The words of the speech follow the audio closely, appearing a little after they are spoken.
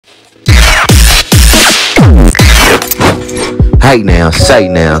Right now, say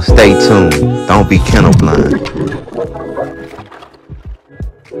now, stay tuned. Don't be kennel blind.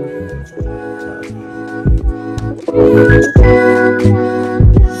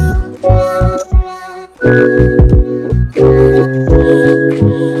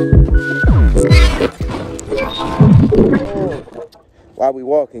 While we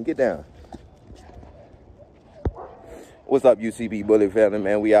walking, get down. What's up, UPT-BULLY family,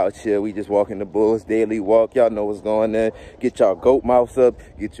 man? We out here. We just walking the Bulls daily walk. Y'all know what's going on. Get y'all goat mouths up,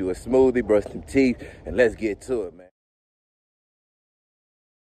 get you a smoothie, brush some teeth, and let's get to it, man.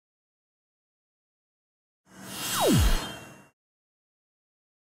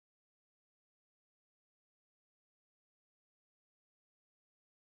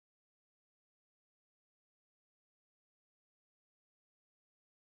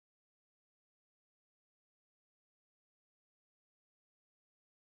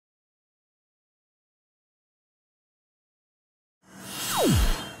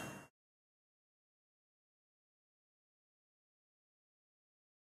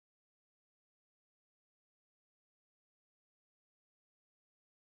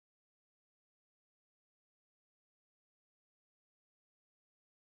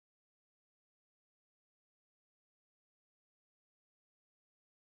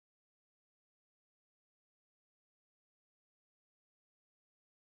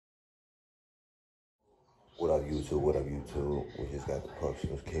 What up, YouTube? What up, YouTube? We just got the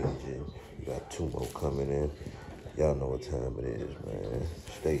Puffson's cage. We got 2 more coming in. Y'all know what time it is, man.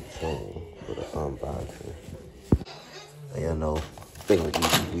 Stay tuned for the unboxing. And y'all know, thinking of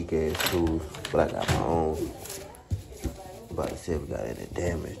these weak-ass tools, but I got my own. About to say we got any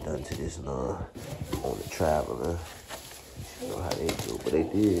damage done to this on the Traveler. You know how they do, but they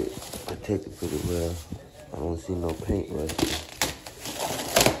did protect it pretty well. I don't see no paint rusting.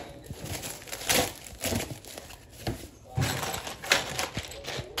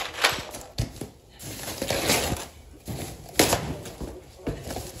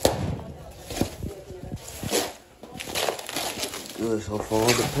 Good so far on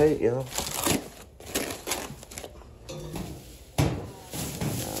the paint, y'all.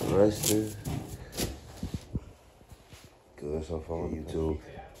 Not rusted. Good so far on YouTube.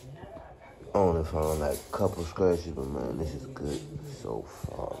 I only found like a couple scratches, but man, this is good so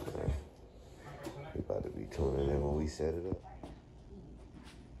far, man. We about to be tuning in when we set it up.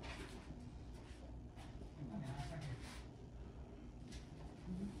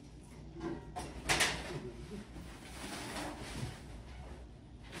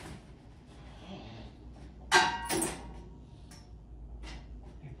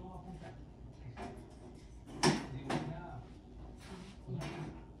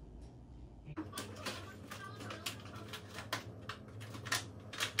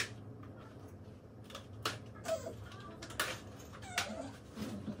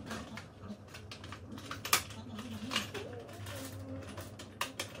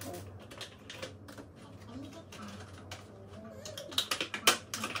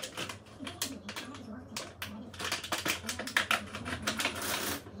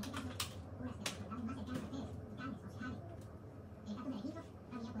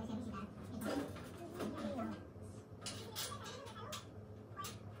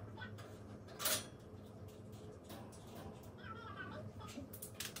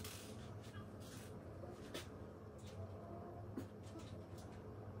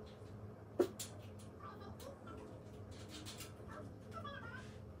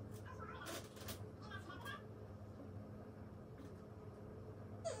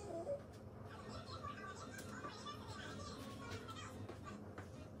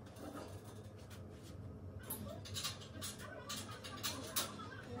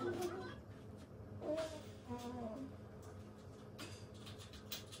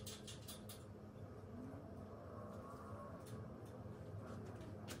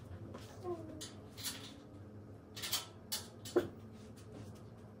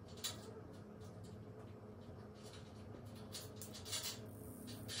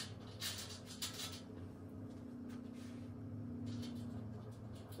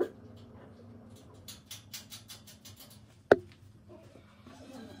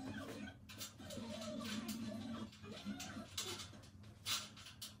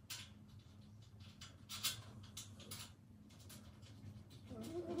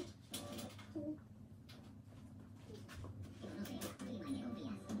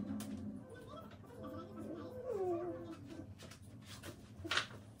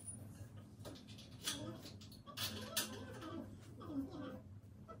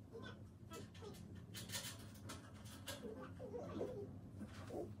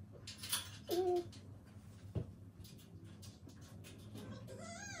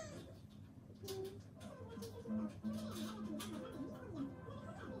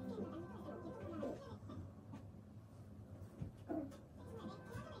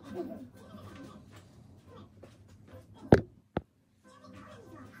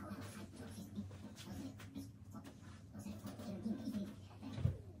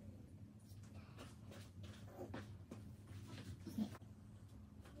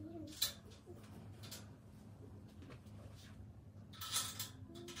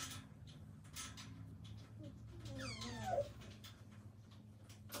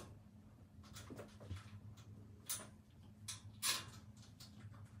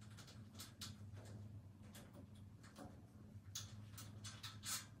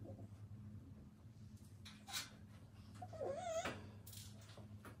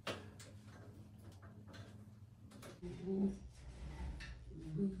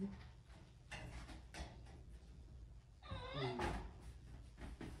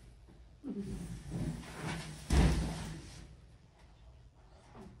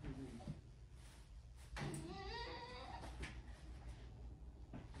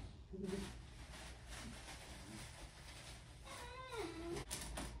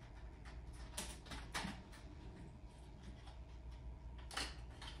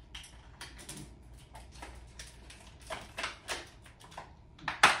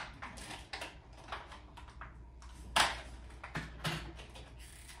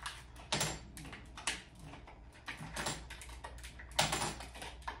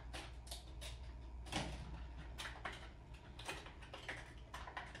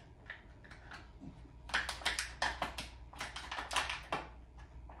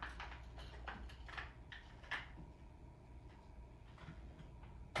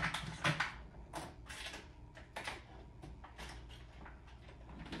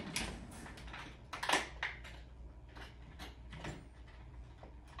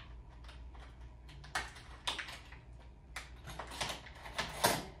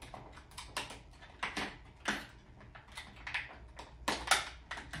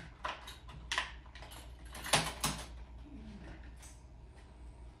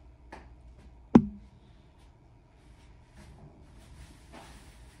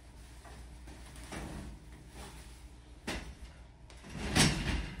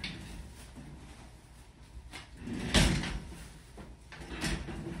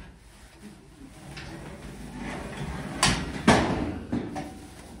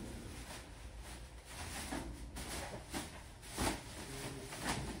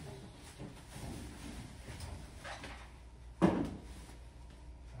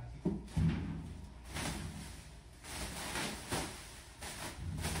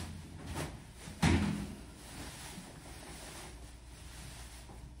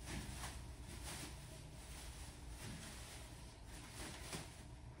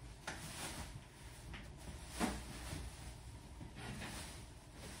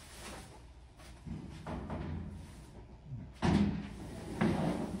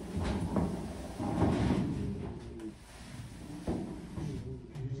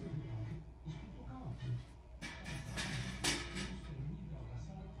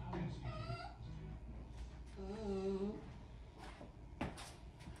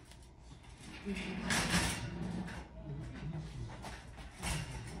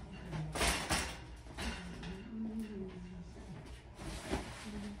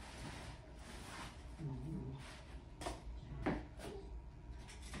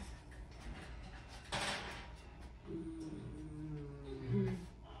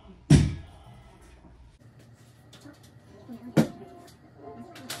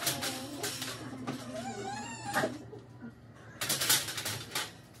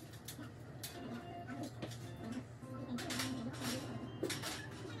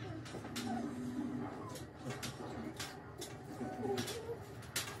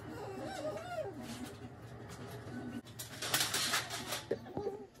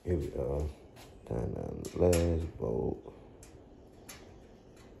 Here we go. Down the last bolt.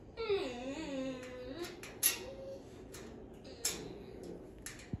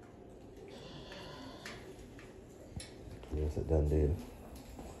 That's a done deal.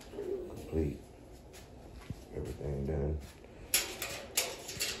 Complete. Everything done.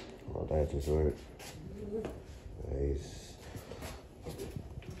 All that just worked. Nice.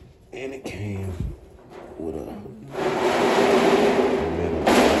 And it came with a metal.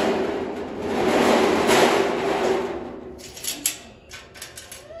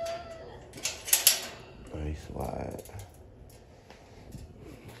 Nice wide.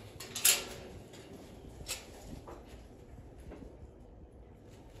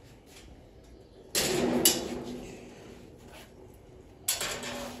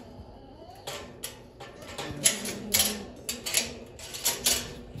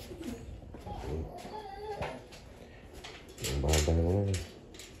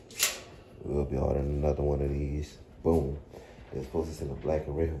 We'll be ordering another one of these. Boom. They're supposed to send a black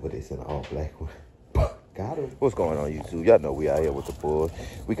and red, but they sent an all black one. Got him. What's going on, YouTube? Y'all know we out here with the boys.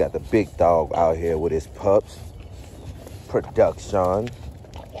 We got the big dog out here with his pups. Production.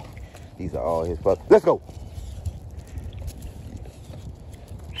 These are all his pups. Let's go.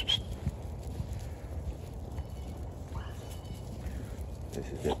 This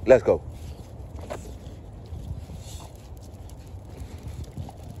is it. Let's go.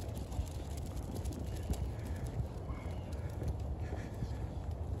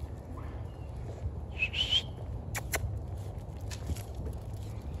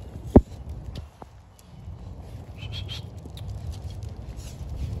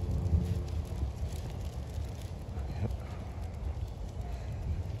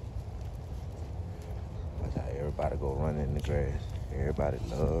 Everybody go run in the grass. Everybody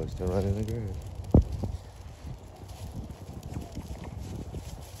loves to run in the grass.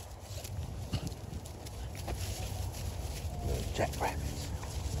 Little jackrabbits.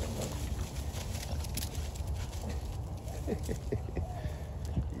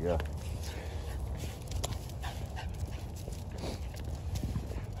 Yeah.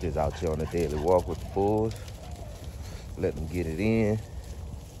 Just out here on a daily walk with the bulls. Let them get it in.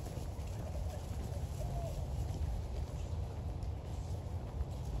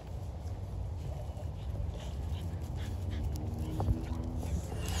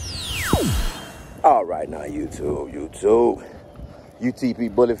 All right now, YouTube.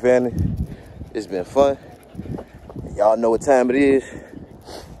 UPT-BULLY family, it's been fun. Y'all know what time it is.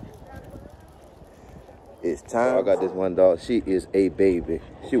 It's time. I got this one dog. She is a baby.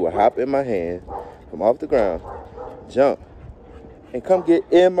 She will hop in my hand from off the ground, jump, and come get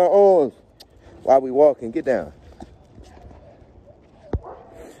in my arms while we walking. Get down.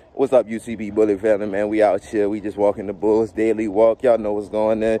 What's up, UPT-BULLY family, man? We out here. We just walking the bulls, daily walk. Y'all know what's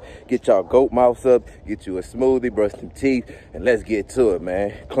going on. Get y'all goat mouths up, get you a smoothie, brush them teeth, and let's get to it,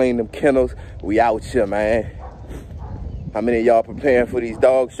 man. Clean them kennels. We out here, man. How many of y'all preparing for these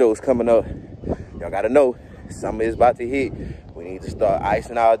dog shows coming up? Y'all gotta know, summer is about to hit. We need to start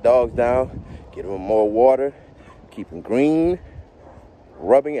icing our dogs down, get them more water, keep them green,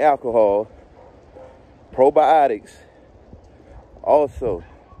 rubbing alcohol, probiotics. Also,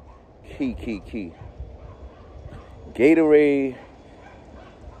 key. Gatorade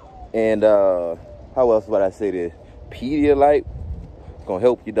and how else would I say this? Pedialyte. It's gonna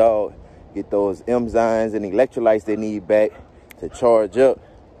help your dog get those enzymes and electrolytes they need back to charge up.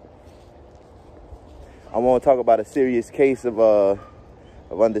 I want to talk about a serious case of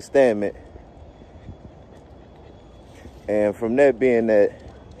understanding. And from that being that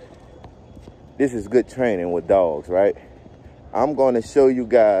this is good training with dogs, right? I'm going to show you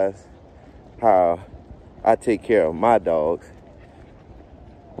guys how I take care of my dogs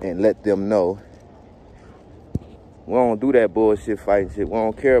and let them know we don't do that bullshit fighting shit. We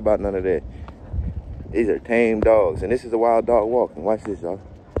don't care about none of that. These are tame dogs, and this is a wild dog walking. Watch this, y'all.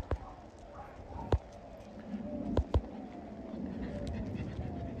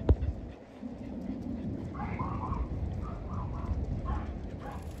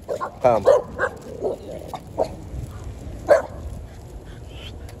 Calm,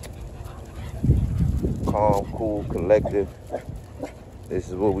 cool, collective. This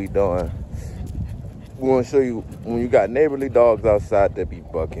is what we doing. We want to show you when you got neighborly dogs outside that be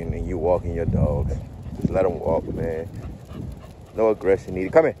bucking and you walking your dogs. Just let them walk, man. No aggression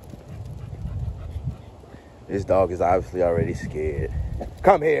needed. Come here. This dog is obviously already scared.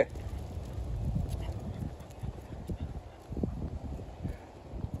 Come here.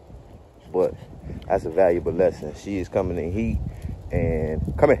 But that's a valuable lesson. She is coming in heat,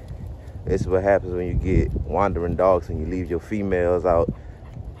 and come here. This is what happens when you get wandering dogs and you leave your females out.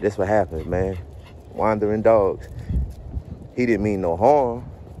 This what happens, man. Wandering dogs. He didn't mean no harm,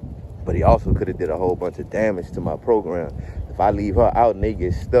 but he also could have did a whole bunch of damage to my program. If I leave her out and they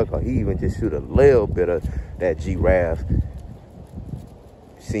get stuck, or he even just shoot a little bit of that giraffe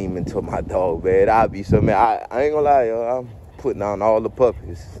semen to my dog, man, I'd be so mad. I ain't gonna lie, yo. I'm putting on all the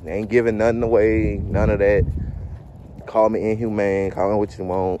puppies. They ain't giving nothing away, none of that. Call me inhumane, call me what you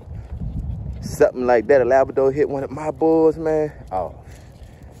want. Something like that, a Labrador hit one of my bulls, man. Oh,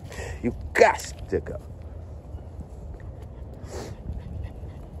 you got to go.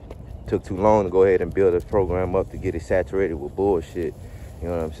 Took too long to go ahead and build this program up to get it saturated with bullshit. You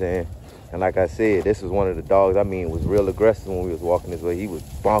know what I'm saying? And like I said, this was one of the dogs, I mean, was real aggressive when we was walking this way. He was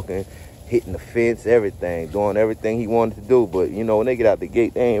bonking, hitting the fence, everything, doing everything he wanted to do. But, you know, when they get out the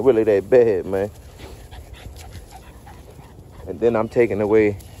gate, they ain't really that bad, man. And then I'm taking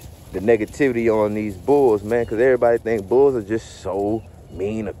away the negativity on these bulls, man, because everybody think bulls are just so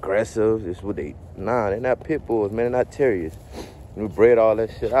mean, aggressive. It's what they, nah, they're not pit bulls, man. They're not terriers. We bred all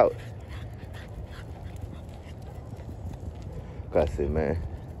that shit out. Like I said, man,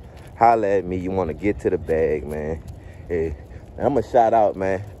 holla at me. You want to get to the bag, man. Hey, I'm going to shout out,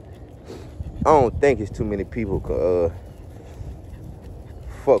 man. I don't think it's too many people could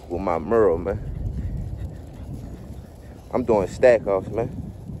fuck with my Merle, man. I'm doing stack offs,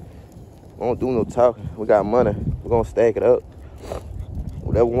 man. I don't do no talking. We got money. We're going to stack it up.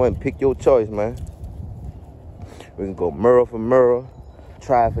 Whatever one, pick your choice, man. We can go Merle for Merle,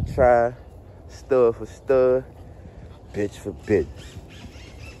 try for try, stud for stud, bitch for bitch.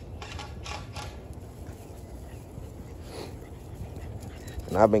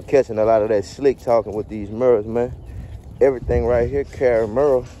 And I've been catching a lot of that slick talking with these Merles, man. Everything right here, carry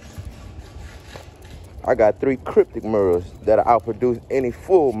Merle. I got 3 cryptic Merles that'll outproduce any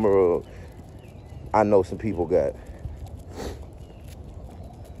full Merle I know some people got.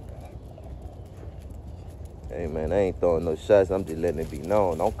 Hey, man, I ain't throwing no shots. I'm just letting it be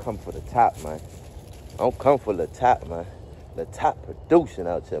known. Don't come for the top, man. Don't come for the top, man. The top producing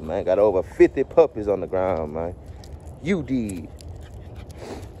out here, man. Got over 50 puppies on the ground, man. You did.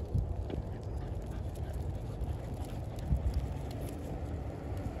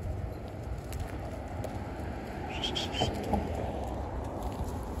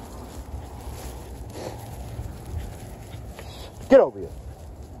 Get over here.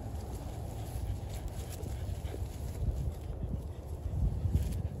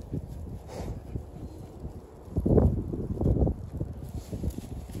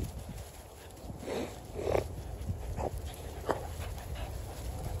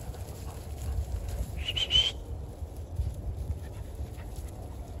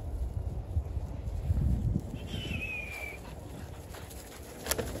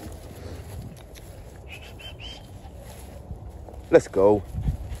 Let's go.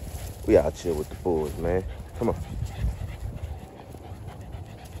 We out here with the bulls, man. Come on.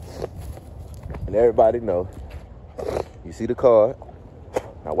 And everybody know, you see the card,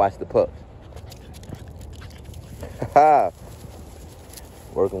 now watch the pups.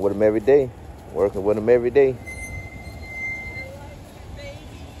 Working with them every day. Working with them every day.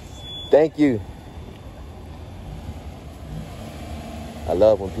 Thank you. I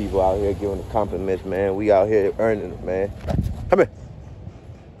love when people out here giving the compliments, man. We out here earning it, man. Come here.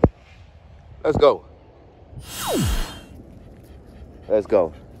 Let's go. Let's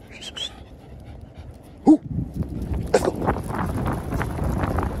go. Woo. Let's go.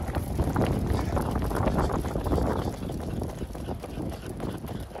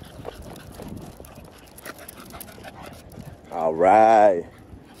 All right.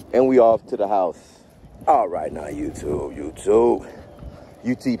 And we off to the house. All right now, YouTube.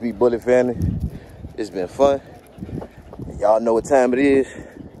 UPT-BULLY family. It's been fun. Y'all know what time it is.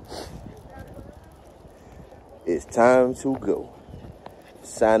 It's time to go.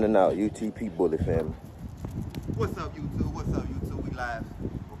 Signing out, UPT-BULLY family. What's up, YouTube? What's up, YouTube? We live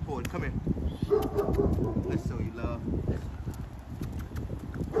reporting. Come here. Let's show you love.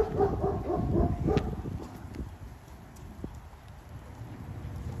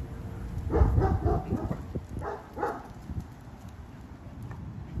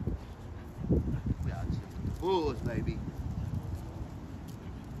 We out here with the bulls, baby.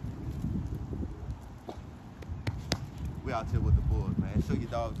 We out here with the bulls, man. Show your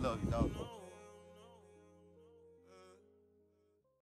dogs love, your dogs.